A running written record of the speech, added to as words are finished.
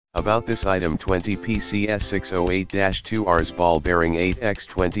About this item: 20pcs 608-2RS ball bearing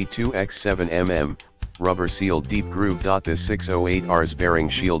 8x22x7mm, rubber sealed deep groove. This 608RS bearing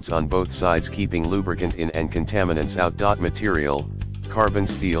shields on both sides, keeping lubricant in and contaminants out. Material: carbon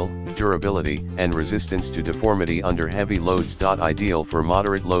steel, durability and resistance to deformity under heavy loads. Ideal for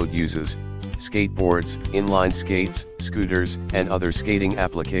moderate load uses, skateboards, inline skates, scooters, and other skating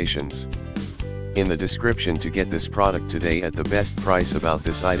applications. In the description to get this product today at the best price. About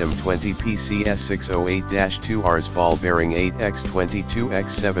this item: 20pcs 608-2RS ball bearing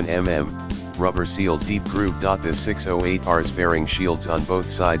 8x22x7mm, rubber sealed deep groove. This 608RS bearing shields on both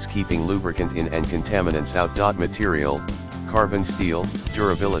sides, keeping lubricant in and contaminants out. Material: carbon steel,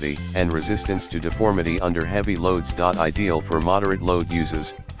 durability and resistance to deformity under heavy loads. Ideal for moderate load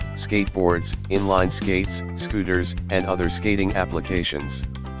uses, skateboards, inline skates, scooters, and other skating applications.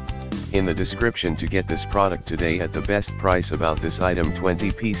 In the description to get this product today at the best price. About this item: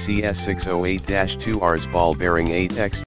 20pcs 608-2RS ball bearing 8x